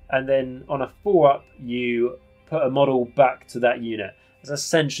dice, and then on a 4-up you put a model back to that unit. That's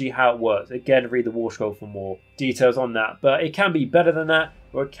essentially how it works. Again, read the War Scroll for more details on that. But it can be better than that,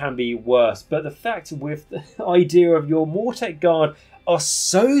 or it can be worse. But the fact with the idea of your Mortek Guard are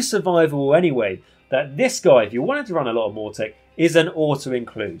so survivable anyway, that this guy, if you wanted to run a lot of Mortek, is an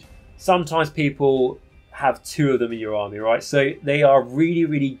auto-include. Sometimes people have 2 of them in your army, right? So they are really,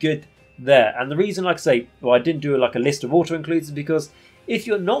 really good there. And the reason, like I say, well, I didn't do like a list of auto-includes is because if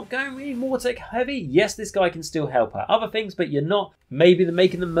you're not going really Mortek heavy, yes, this guy can still help out other things, but you're not maybe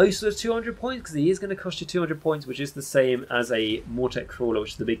making the most of those 200 points because he is going to cost you 200 points, which is the same as a Mortek Crawler,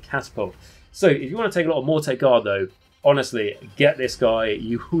 which is the big catapult. So if you want to take a lot of Mortek Guard though, honestly, get this guy.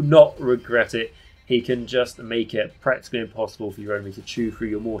 You will not regret it. He can just make it practically impossible for your enemy to chew through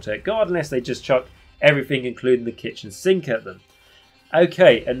your Mortek Guard unless they just chuck everything, including the kitchen sink, at them.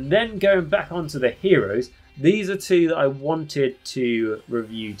 Okay, and then going back onto the heroes, these are 2 that I wanted to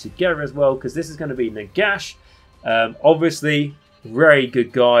review together as well, because this is going to be Nagash. Obviously, very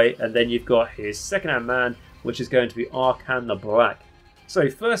good guy. And then you've got his second-hand man, which is going to be Arcan the Black. So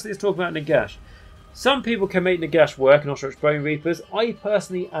firstly, let's talk about Nagash. Some people can make Nagash work in Ossiarch Bonereapers. I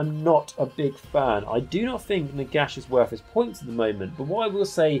personally am not a big fan. I do not think Nagash is worth his points at the moment. But what I will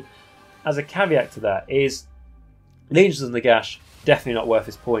say as a caveat to that is Legions of Nagash, definitely not worth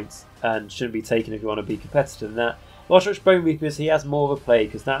his points and shouldn't be taken if you want to be competitive in that. Ossiarch Bonereapers, he has more of a play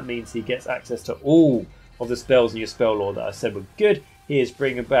because that means he gets access to all of the spells in your spell lore that I said were good. He is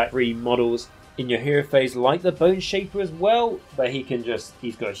bringing back 3 models in your hero phase like the Bone Shaper as well, but he can just,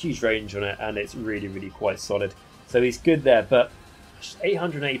 he's got a huge range on it and it's really, really quite solid. So he's good there, but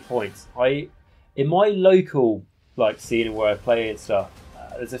 880 points. In my local like scene where I play and stuff,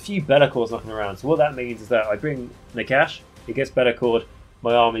 there's a few Be'lakors knocking around. So what that means is that I bring Nagash, he gets Be'lakored,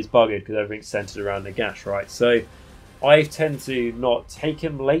 my army's buggered because everything's centered around Nagash, right? So I tend to not take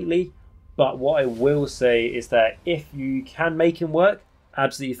him lately, but what I will say is that if you can make him work,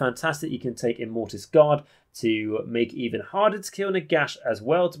 absolutely fantastic. You can take Immortis Guard to make it even harder to kill Nagash as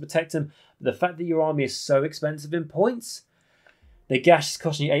well to protect him. But the fact that your army is so expensive in points, Nagash is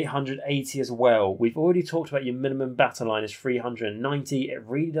costing you 880 as well. We've already talked about your minimum battle line is 390. It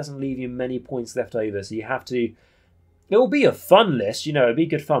really doesn't leave you many points left over, so you have to... It will be a fun list, you know, it'll be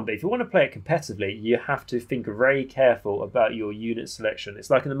good fun, but if you want to play it competitively, you have to think very careful about your unit selection. It's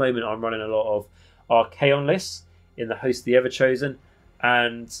like in the moment I'm running a lot of Archaon lists in the Host of the Everchosen,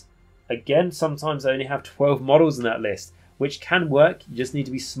 and again, sometimes I only have 12 models in that list, which can work, you just need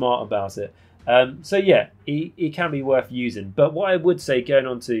to be smart about it. So yeah, he can be worth using, but what I would say going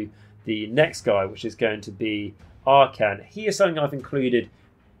on to the next guy, which is going to be Arcan, he is something I've included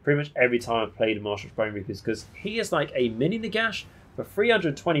pretty much every time I've played in Ossiarch Bonereapers because he is like a mini Nagash for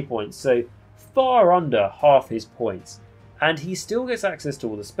 320 points, so far under half his points. And he still gets access to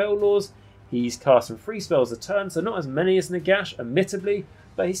all the spell laws. He's casting 3 spells a turn, so not as many as Nagash, admittedly,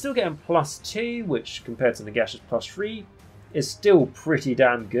 but he's still getting +2, which compared to Nagash's +3 is still pretty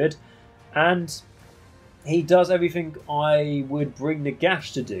damn good. And he does everything I would bring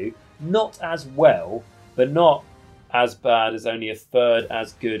Nagash to do, not as well, but not as bad as only a third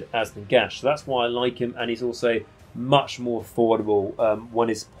as good as Nagash. So that's why I like him, and he's also much more affordable when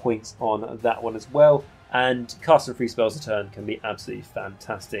his points on that one as well. And casting 3 spells a turn can be absolutely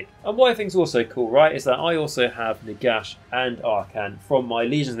fantastic. And what I think is also cool, right, is that I also have Nagash and Arcan from my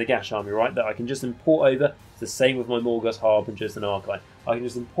Legions Nagash army, right, that I can just import over. It's the same with my Morgasts, Harbingers and Archai. I can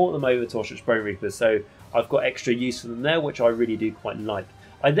just import them over to Ossiarch Bonereapers, so I've got extra use for them there, which I really do quite like.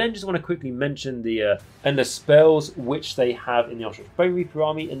 I then just want to quickly mention the spells which they have in the Ossiarch Bonereaper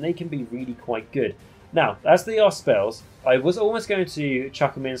army, and they can be really quite good. Now, as they are spells, I was almost going to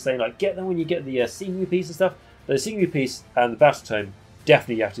chuck them in saying, like, get them when you get the Sigmar piece and stuff. But the Sigmar piece and the Battle Tome,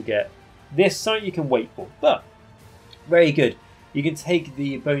 definitely you have to get. This something you can wait for, but very good. You can take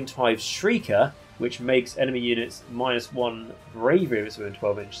the Bone-Tithe Shrieker, which makes enemy units -1 bravery if it's within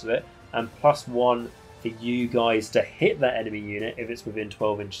 12 inches of it, and +1 for you guys to hit that enemy unit if it's within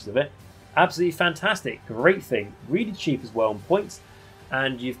 12 inches of it. Absolutely fantastic, great thing, really cheap as well on points.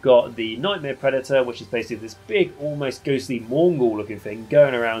 And you've got the Nightmare Predator, which is basically this big, almost ghostly Mongol looking thing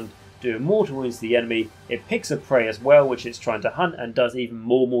going around doing mortal wounds to the enemy. It picks a prey as well, which it's trying to hunt, and does even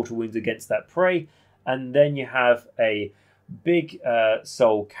more mortal wounds against that prey. And then you have a big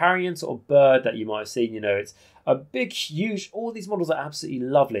soul carrion sort of bird that you might have seen. You know, it's a big, huge, all these models are absolutely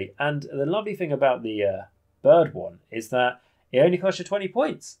lovely. And the lovely thing about the bird one is that it only costs you 20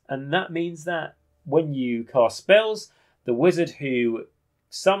 points. And that means that when you cast spells, the wizard who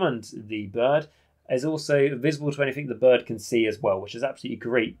summoned the bird is also visible to anything the bird can see as well, which is absolutely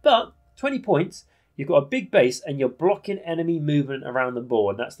great. But 20 points, you've got a big base and you're blocking enemy movement around the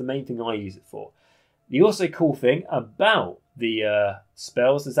board. That's the main thing I use it for. The also cool thing about the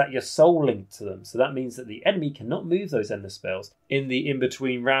spells is that you're soul linked to them. So that means that the enemy cannot move those endless spells in the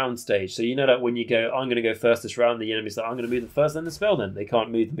in-between round stage. So you know that when you go, I'm going to go first this round, the enemy's like, I'm going to move the first endless spell then. They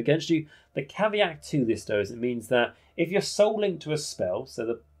can't move them against you. The caveat to this though is it means that if you're soul linked to a spell, so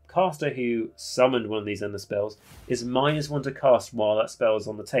the caster who summoned one of these endless spells is -1 to cast while that spell is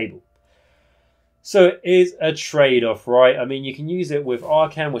on the table. So it is a trade-off, right? I mean, you can use it with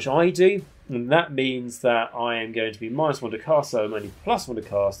Arcane, which I do, and that means that I am going to be -1 to cast, so I'm only +1 to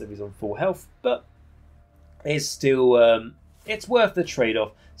cast if he's on full health, but it's still, it's worth the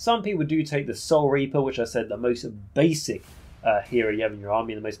trade-off. Some people do take the Soul Reaper, which I said the most basic hero you have in your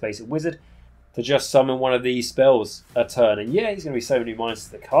army, the most basic wizard, to just summon one of these spells a turn. And yeah, he's going to be so many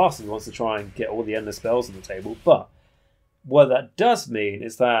minuses to cast, and he wants to try and get all the endless spells on the table, but what that does mean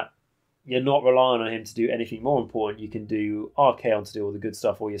is that you're not relying on him to do anything more important. You can do Archaon to do all the good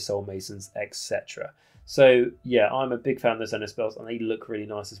stuff, all your Soul Masons, etc. So yeah, I'm a big fan of those endless spells, and they look really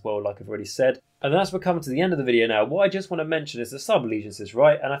nice as well, like I've already said. And as we're coming to the end of the video now, what I just want to mention is the sub-allegiances,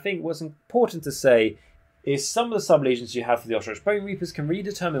 right? And I think what's important to say is some of the sub-allegiances you have for the Ossiarch Bonereapers can really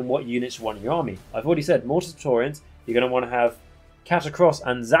determine what units you want in your army. I've already said, Mortis Praetorians, you're going to want to have Catacross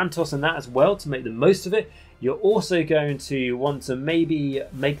and Xantos in that as well to make the most of it. You're also going to want to maybe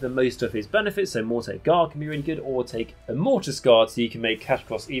make the most of his benefits, so Mortec Guard can be really good, or take a Mortis Guard so you can make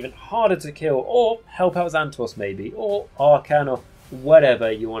Catacross even harder to kill, or help out Xantos maybe, or Arcane, or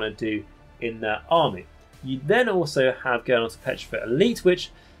whatever you want to do in that army. You then also have going on to Petrified Elite,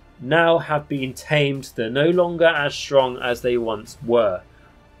 which now have been tamed. They're no longer as strong as they once were.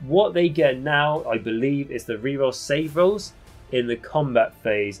 What they get now, I believe, is the reroll save rolls in the combat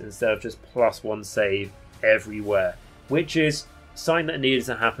phase instead of just +1 save everywhere, which is something that needed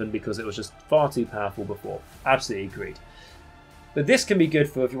to happen because it was just far too powerful before. Absolutely agreed. But this can be good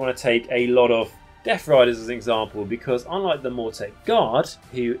for if you want to take a lot of Death Riders as an example, because unlike the Mortec Guard,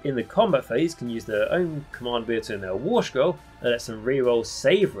 who in the combat phase can use their own command ability and their War Scroll that lets them reroll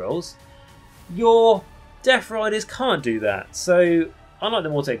save rolls, your Death Riders can't do that. So unlike the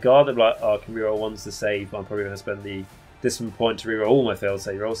Mortec Guard, they're like, oh, I can reroll ones to save, I'm probably going to spend the discipline point to reroll all my failed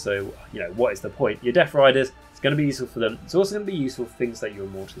save rolls, so you know, what is the point? Your Death Riders, it's going to be useful for them. It's also going to be useful for things like your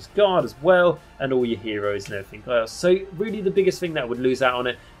Mortis Guard as well, and all your heroes and everything else. So really the biggest thing that would lose out on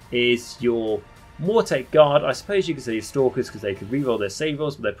it is your Mortec Guard. I suppose you could say your Stalkers, because they could reroll their save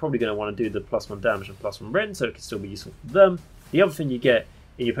rolls, but they're probably going to want to do the +1 damage and +1 rend, so it can still be useful for them. The other thing you get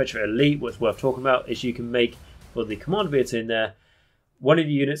in your Petrified Elite, what's worth talking about, is you can make, for the command ability in there, one of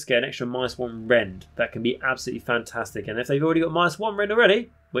the units get an extra -1 rend. That can be absolutely fantastic. And if they've already got -1 rend already,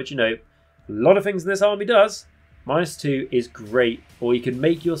 which, you know, a lot of things in this army does, -2 is great. Or you can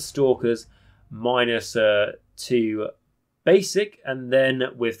make your Stalkers -2 basic, and then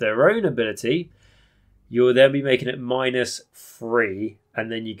with their own ability, you'll then be making it -3.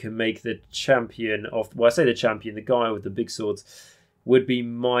 And then you can make the champion of, well, I say the champion, the guy with the big swords, would be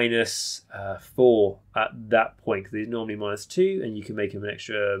 -4 at that point, because he's normally -2, and you can make him an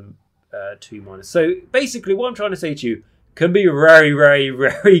extra 2-. So basically what I'm trying to say to you can be very, very,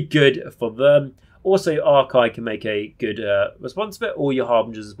 very good for them. Also Archive can make a good response of it, or your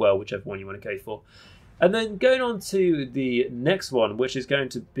Harbingers as well, whichever one you want to go for. And then going on to the next one, which is going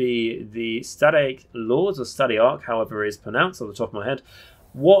to be the Static Lords, or Statiarch, however it is pronounced off the top of my head.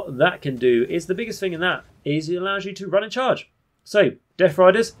 What that can do is, the biggest thing in that is it allows you to run and charge. So, Death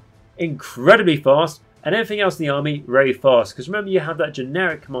Riders, incredibly fast, and everything else in the army, very fast. Because remember, you have that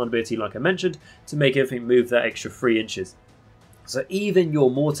generic command ability, like I mentioned, to make everything move that extra 3 inches. So even your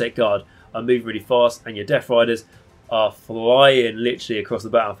Mortec Guard are moving really fast, and your Death Riders are flying literally across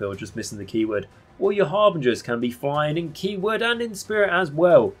the battlefield, just missing the keyword. Or your Harbingers can be flying in keyword and in spirit as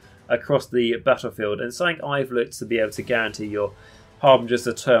well across the battlefield. And something I've looked to be able to guarantee your Harbingers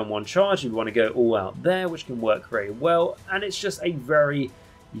a turn 1 charge if you want to go all out there, which can work very well. And it's just a very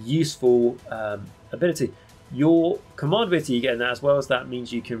useful ability. Your command ability you get in that, as well as that,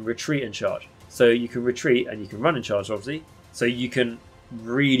 means you can retreat and charge. So you can retreat and you can run and charge, obviously. So you can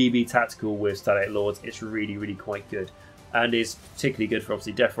really be tactical with Static Lords. It's really, really quite good. And is particularly good for,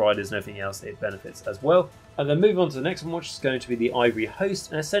 obviously, Death Riders and everything else. It benefits as well. And then moving on to the next one, which is going to be the Ivory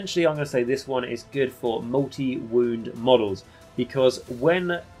Host. And essentially, I'm going to say this one is good for multi-wound models. Because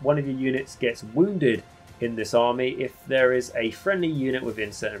when one of your units gets wounded in this army, if there is a friendly unit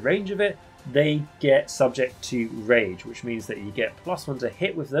within certain range of it, they get subject to rage, which means that you get +1 to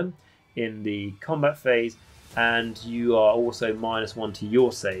hit with them in the combat phase, and you are also -1 to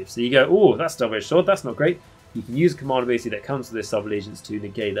your save. So you go, oh, that's double-edged sword, that's not great. You can use a command ability that comes with this sub-allegiance to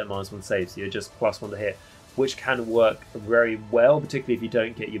negate that -1 save, so you're just +1 to hit, which can work very well, particularly if you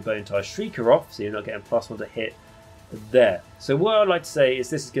don't get your Bone-Tithe Shrieker off, so you're not getting +1 to hit there. So what I'd like to say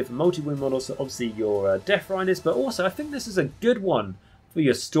is this is good for multi-wound models, so obviously your Death Riders, but also I think this is a good one for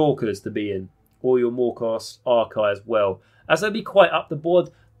your Stalkers to be in, or your Morgasts Archive as well, as they'll be quite up the board.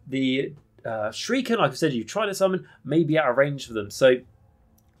 The Shrieker, like I said, you try to summon, may be out of range for them, so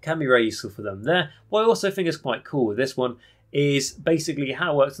can be very useful for them there. What I also think is quite cool with this one is basically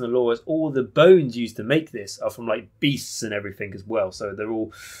how it works in the lore is all the bones used to make this are from like beasts and everything as well, so they're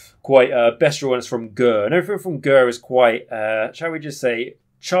all quite bestial, and it's from Gur, and everything from Gur is quite shall we just say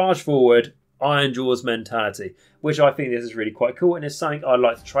charge forward Iron Jaws mentality, which I think this is really quite cool, and it's something I'd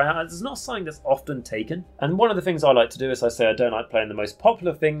like to try out. It's not something that's often taken, and one of the things I like to do is, I say, I don't like playing the most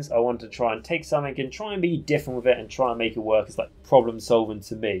popular things. I want to try and take something and try and be different with it and try and make it work. It's like problem solving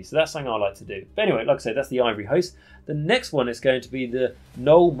to me, so that's something I like to do. But anyway, like I said, that's the Ivory Host. The next one is going to be the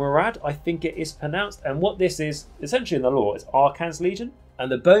Nol Murad, I think it is pronounced, and what this is essentially in the lore is Arcan's Legion,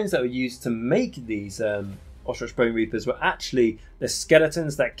 and the bones that were used to make these Ossiarch Bonereapers were actually the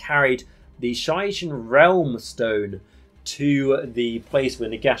skeletons that carried the Shaishan Realm Stone to the place where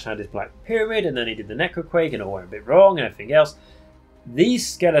Nagash had his Black Pyramid, and then he did the Necroquake and all went a bit wrong and everything else. These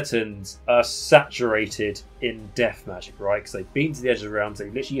skeletons are saturated in death magic, right? Because they've been to the edge of the realms,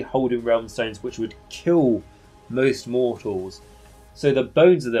 they're literally holding realm stones which would kill most mortals. So the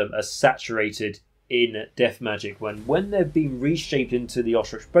bones of them are saturated in death magic. When they've been reshaped into the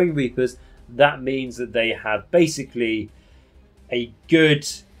Ossiarch Bonereapers, that means that they have basically a good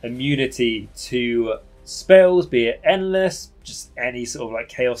immunity to spells, be it endless, just any sort of like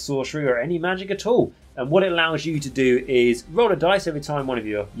chaos sorcery or any magic at all. And what it allows you to do is roll a dice every time one of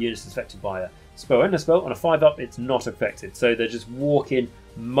your units is affected by a spell. And a spell on a 5-up, it's not affected. So they're just walking,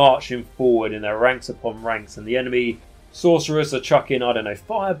 marching forward in their ranks upon ranks, and the enemy sorcerers are chucking, I don't know,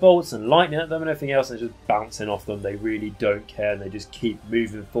 firebolts and lightning at them and everything else, and just bouncing off them. They really don't care, and they just keep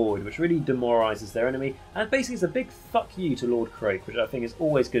moving forward, which really demoralises their enemy. And basically it's a big fuck you to Lord Croak, which I think is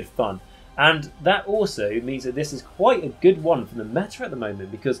always good fun. And that also means that this is quite a good one for the meta at the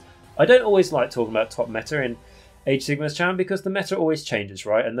moment, because I don't always like talking about top meta in Age of Sigmar's channel, because the meta always changes,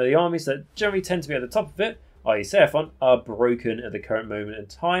 right? And the armies that generally tend to be at the top of it, i.e. Seraphon, are broken at the current moment in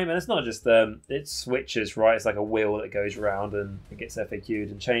time. And it's not just it switches, right? It's like a wheel that goes around and it gets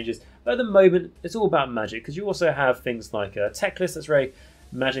FAQ'd and changes. But at the moment, it's all about magic, because you also have things like a tech list that's very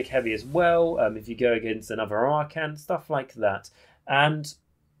magic heavy as well. If you go against another Arcan, stuff like that. And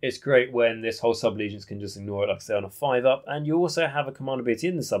it's great when this whole sub-legions can just ignore it, like I say, on a 5-up. And you also have a command ability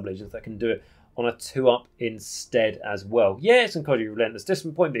in the sub-legions that can do it on a 2-up instead as well. Yeah, it's going to cause you relentless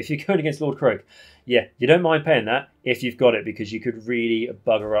discipline point, but if you're going against Lord Croak, yeah, you don't mind paying that if you've got it, because you could really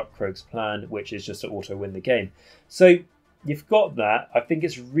bugger up Croak's plan, which is just to auto-win the game. So you've got that. I think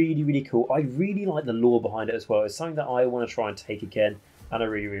it's really, really cool. I really like the lore behind it as well. It's something that I want to try and take again, and I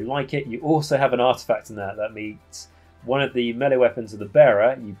really, really like it. You also have an artifact in that means one of the melee weapons of the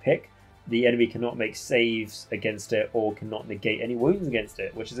bearer you pick, the enemy cannot make saves against it or cannot negate any wounds against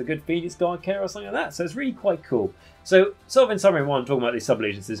it, which is a good Phoenix Guard care or something like that. So it's really quite cool. So sort of in summary, what I'm talking about these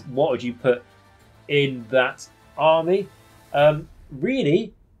sub-legions is what would you put in that army?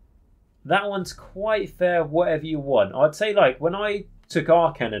 Really, that one's quite fair, whatever you want. I'd say, like, when I took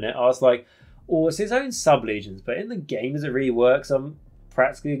Arcan in it, I was like, oh, it's his own sub-legions, but in the game, does it really work? So I'm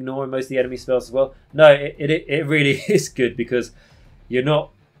practically ignoring most of the enemy spells as well. No, it really is good, because you're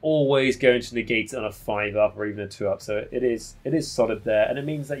not always going to negate it on a 5-up or even a 2-up, so it is solid there, and it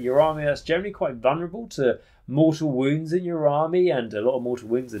means that your army that's generally quite vulnerable to mortal wounds in your army, and a lot of mortal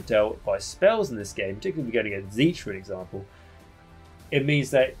wounds are dealt by spells in this game, particularly if you're going against Zeech, for an example. It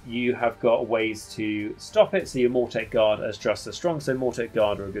means that you have got ways to stop it, so your Mortek Guard is just as strong, so Mortek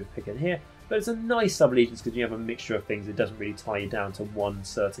Guard are a good pick in here, but it's a nice sub-legions because you have a mixture of things. It doesn't really tie you down to one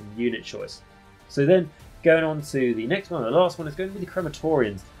certain unit choice. So then, going on to the next one, the last one is going to be the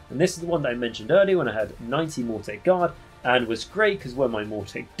Crematorians. And this is the one that I mentioned earlier when I had 90 Mortek Guard. and was great because when my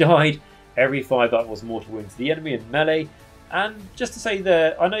Mortic died, every 5 up was mortal wound to the enemy in melee. And just to say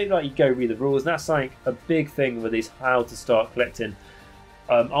that, I know like you go read the rules, and that's like a big thing with these how to start collecting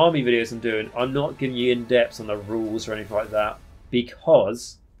army videos I'm doing. I'm not giving you in-depth on the rules or anything like that,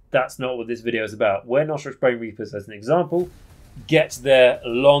 because that's not what this video is about. When Ossiarch Bonereapers, as an example, gets their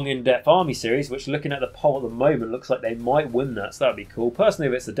long in-depth army series, which looking at the poll at the moment looks like they might win that, so that'd be cool. Personally,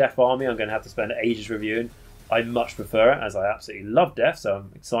 if it's a death army, I'm going to have to spend ages reviewing. I much prefer it, as I absolutely love death, so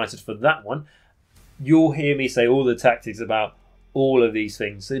I'm excited for that one. You'll hear me say all the tactics about all of these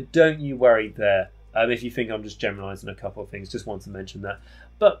things, so don't you worry there. If you think I'm just generalising a couple of things, just want to mention that.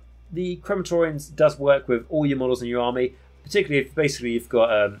 But the Crematorians does work with all your models in your army, particularly if basically you've got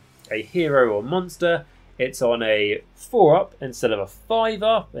a hero or monster. It's on a 4-up instead of a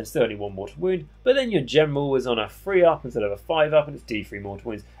 5-up, and still only 1 mortal wound. But then your general is on a 3-up instead of a 5-up, and it's D3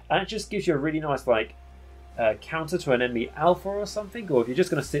 mortal wounds. And it just gives you a really nice like counter to an enemy alpha or something. Or if you're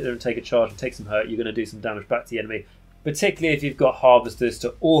just going to sit there and take a charge and take some hurt, you're going to do some damage back to the enemy. Particularly if you've got harvesters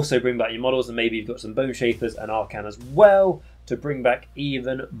to also bring back your models, and maybe you've got some bone shapers and arcan as well to bring back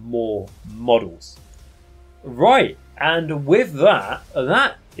even more models. Right, and with that,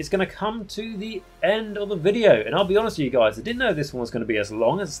 that is going to come to the end of the video. And I'll be honest with you guys, I didn't know this one was going to be as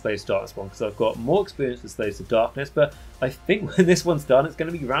long as the Slaves to Darkness one, because I've got more experience with Slaves to Darkness, but I think when this one's done, it's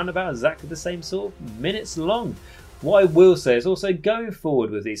going to be round about exactly the same sort of minutes long. What I will say is also going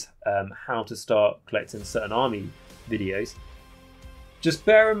forward with these how to start collecting certain army videos, just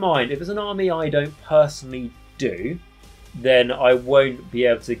bear in mind, if it's an army I don't personally do, then I won't be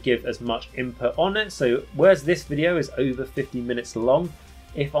able to give as much input on it. So whereas this video is over 50 minutes long,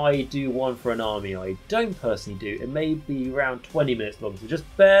 if I do one for an army I don't personally do, it may be around 20 minutes long. So just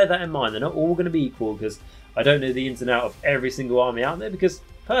bear that in mind. They're not all going to be equal, because I don't know the ins and outs of every single army out there, because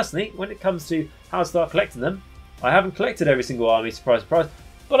personally, when it comes to how to start collecting them, I haven't collected every single army, surprise, surprise,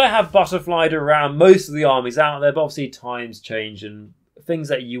 but I have butterflied around most of the armies out there. But obviously times change, and things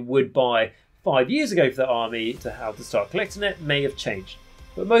that you would buy 5 years ago for that army to how to start collecting it may have changed.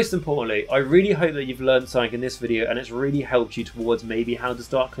 But most importantly, I really hope that you've learned something in this video, and it's really helped you towards maybe how to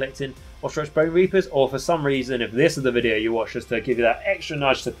start collecting Ossiarch Bonereapers, or for some reason, if this is the video you watch just to give you that extra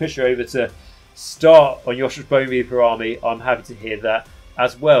nudge to push you over to start on your Ossiarch Bonereaper army, I'm happy to hear that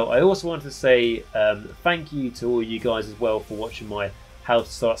as well. I also want to say thank you to all you guys as well for watching my how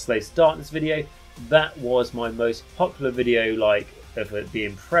to start Slaves to Darkness video. That was my most popular video, like of it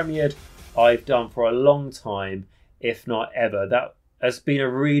being premiered, I've done for a long time, if not ever. That has been a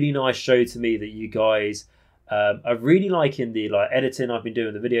really nice show to me, that you guys are really liking the editing I've been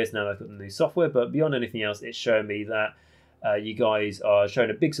doing the videos now that I've got the new software. But beyond anything else, it's showing me that you guys are showing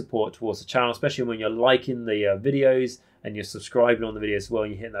a big support towards the channel, especially when you're liking the videos and you're subscribing on the videos as well,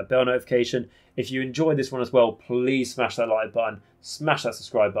 and you're hitting that bell notification. If you enjoyed this one as well, please smash that like button, smash that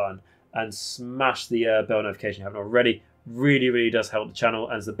subscribe button, and smash the bell notification if you haven't already. Really does help the channel,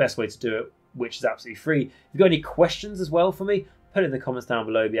 and it's the best way to do it, which is absolutely free. If you've got any questions as well for me, put it in the comments down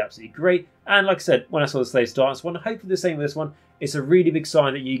below. It'd be absolutely great. And like I said, when I saw the Slaves to Darkness one, hopefully the same with this one. It's a really big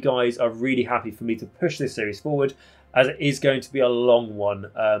sign that you guys are really happy for me to push this series forward, as it is going to be a long one,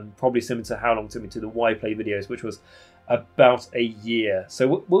 probably similar to how long it took me to the Why Play videos, which was about a year.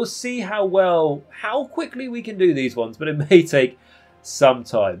 So we'll see how quickly we can do these ones, but it may take some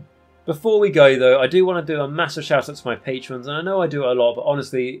time. Before we go though, I do want to do a massive shout out to my patrons, and I know I do it a lot, but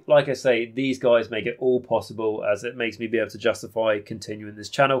honestly, like I say, these guys make it all possible, as it makes me be able to justify continuing this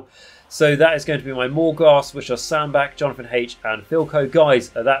channel. So that is going to be my Morgasts, which are Sandback, Johnathan H and Filq. Guys,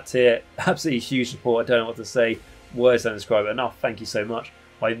 that tier, absolutely huge support. I don't know what to say, words don't describe it enough. Thank you so much.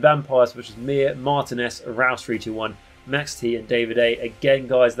 My Vampires, which is Mia, Martin S, Rouse321, Max T and David A. Again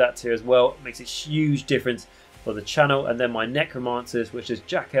guys, that tier as well makes a huge difference for the channel. And then my Necromancers, which is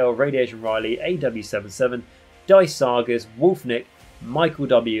Jacq.l, RadiationRiley, AW77, Dice Sagas, WolfNick, Michal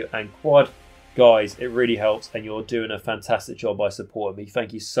W and Quad. Guys, it really helps, and you're doing a fantastic job by supporting me.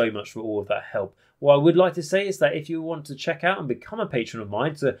 Thank you so much for all of that help. What I would like to say is that if you want to check out and become a patron of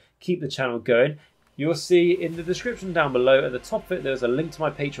mine to keep the channel going, you'll see in the description down below at the top of it, there's a link to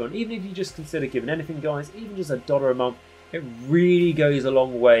my Patreon. Even if you just consider giving anything, guys, even just $1 a month, it really goes a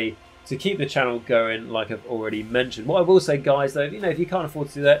long way to keep the channel going, like I've already mentioned. What I will say, guys, though, if you can't afford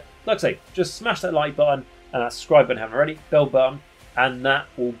to do that, like I say, just smash that like button and that subscribe button if you haven't already, bell button, and that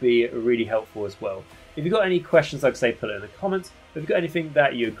will be really helpful as well. If you've got any questions, like I say, put it in the comments. If you've got anything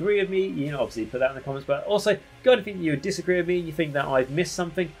that you agree with me, obviously put that in the comments. But also, if you've got anything that you disagree with me, you think that I've missed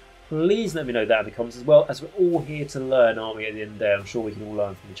something, please let me know that in the comments as well, as we're all here to learn, aren't we, at the end of the day? I'm sure we can all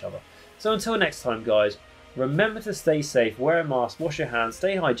learn from each other. So until next time, guys, remember to stay safe, wear a mask, wash your hands,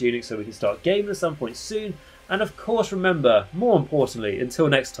 stay hygienic so we can start gaming at some point soon. And of course remember, more importantly, until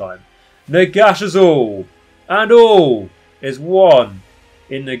next time, Nagash is all, and all is one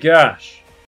in Nagash.